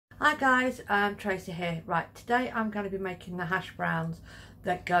Hi guys, Tracy here. Right, today I'm going to be making the hash browns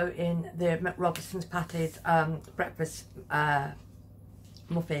that go in the McRobertson's Patties breakfast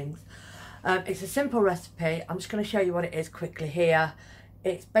muffins. It's a simple recipe. I'm just going to show you what it is quickly here.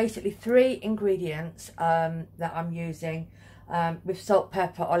 It's basically 3 ingredients that I'm using with salt,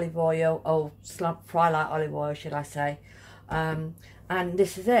 pepper, olive oil, or frylight olive oil should I say. And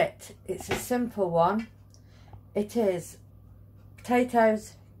this is it. It's a simple one. It is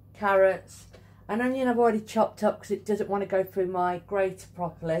potatoes, carrots, an onion I've already chopped up because it doesn't want to go through my grater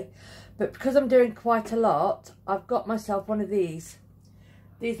properly, but because I'm doing quite a lot, I've got myself one of these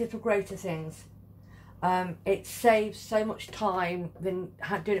little grater things. It saves so much time than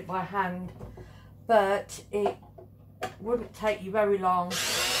doing it by hand, but it wouldn't take you very long to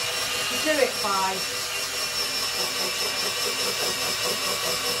do it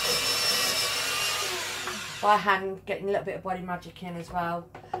by hand, getting a little bit of body magic in as well.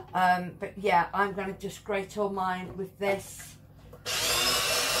 But yeah, I'm going to just grate all mine with this.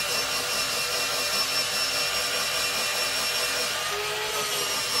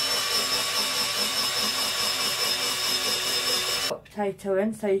 Put potato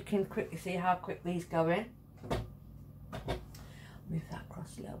in so you can quickly see how quick these go in. Move that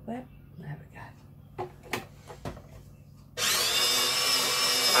across a little bit. There we go.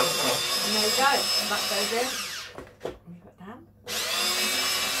 And there you go, that goes in. Move it down.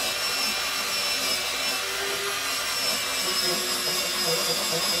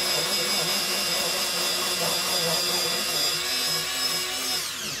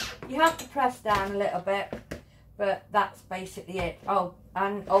 You have to press down a little bit, but that's basically it. Oh,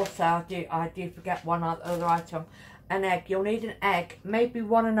 and also I do forget one other item, an egg. You'll need an egg, maybe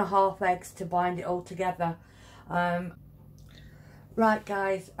 1½ eggs to bind it all together. Right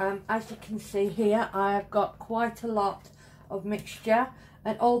guys, as you can see here, I have got quite a lot of mixture,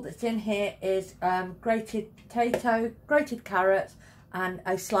 and all that's in here is grated potato, grated carrots, and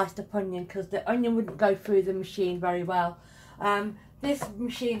a sliced up onion, because the onion wouldn't go through the machine very well. This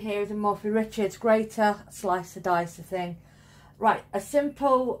machine here is a Morphy Richards grater, slicer dicer thing. Right, a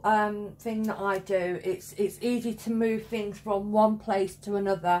simple thing that I do, it's easy to move things from one place to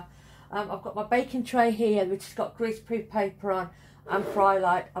another. I've got my baking tray here, which has got greaseproof paper on and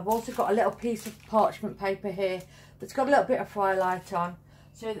frylight. I've also got a little piece of parchment paper here that's got a little bit of frylight on,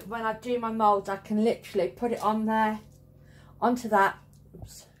 so that when I do my moulds I can literally put it on there, onto that,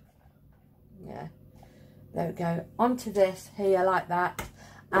 oops, yeah, there we go, onto this here like that,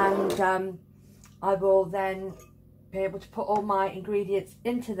 and I will then be able to put all my ingredients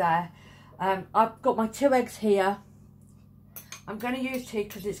into there. I've got my 2 eggs here. I'm going to use 2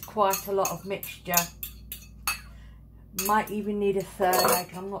 because it's quite a lot of mixture. Might even need a 3rd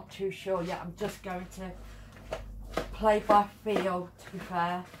egg, I'm not too sure yet. I'm just going to play by feel, to be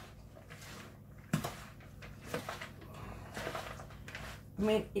fair. I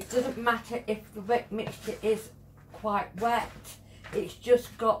mean, it doesn't matter if the wet mixture is quite wet, it's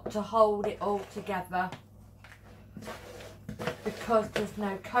just got to hold it all together, because there's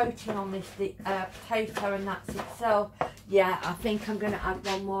no coating on this potato, and that's itself. Yeah, I think I'm going to add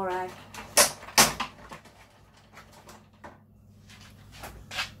 1 more egg.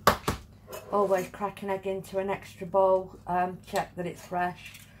 Always crack an egg into an extra bowl, check that it's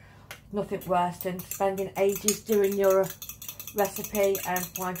fresh. Nothing worse than spending ages doing your recipe and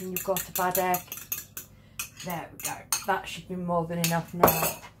finding you've got a bad egg. There we go, that should be more than enough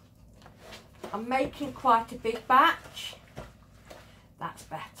now. I'm making quite a big batch, that's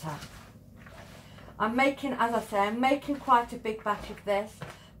better. I'm making, as I say, I'm making quite a big batch of this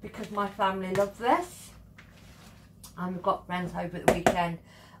because my family love this, and we've got friends over at the weekend,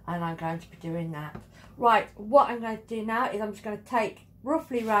 and I'm going to be doing that. Right, what I'm going to do now is I'm just going to take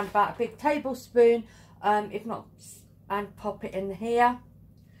roughly around about a big tablespoon, if not, and pop it in here,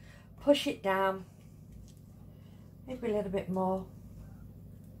 push it down, maybe a little bit more,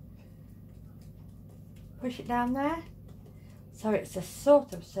 push it down there, so it's a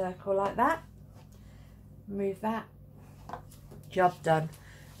sort of circle like that, move that, job done,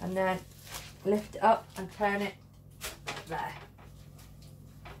 and then lift it up and turn it there.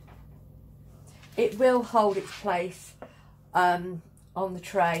 It will hold its place on the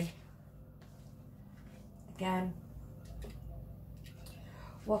tray. Again,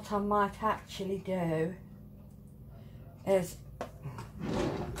 what I might actually do is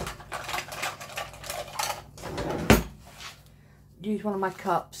use one of my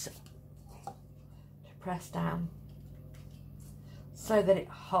cups to press down so that it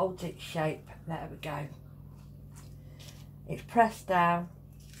holds its shape. There we go. It's pressed down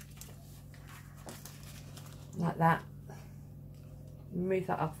like that. Move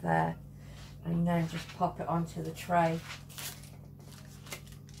that off there, and then just pop it onto the tray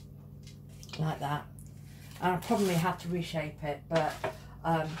like that. And I'll probably have to reshape it, but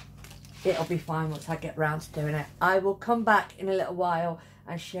it'll be fine once I get round to doing it. I will come back in a little while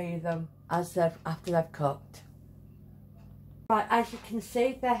and show you them after they've cooked. Right, as you can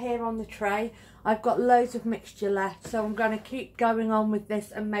see, they're here on the tray. I've got loads of mixture left, so I'm going to keep going on with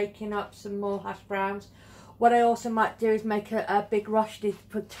this and making up some more hash browns. What I also might do is make a big rusty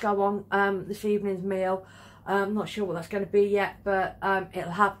to go on this evening's meal. I'm not sure what that's going to be yet, but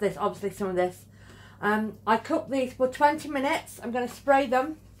it'll have this, obviously some of this. I cooked these for 20 minutes. I'm going to spray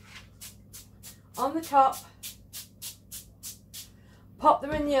them on the top, pop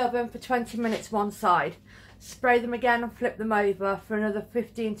them in the oven for 20 minutes one side, spray them again and flip them over for another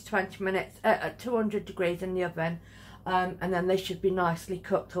 15 to 20 minutes at 200 degrees in the oven, and then they should be nicely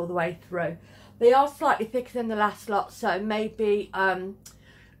cooked all the way through. They are slightly thicker than the last lot, so maybe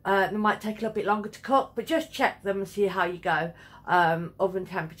they might take a little bit longer to cook, but just check them and see how you go. Oven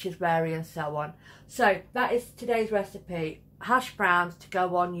temperatures vary and so on. So that is today's recipe. Hash browns to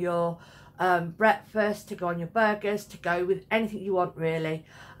go on your breakfast, to go on your burgers, to go with anything you want really.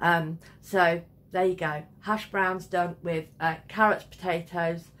 So there you go, hash browns done with carrots,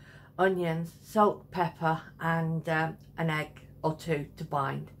 potatoes, onions, salt, pepper and an egg or two to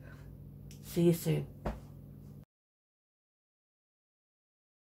bind. See you soon.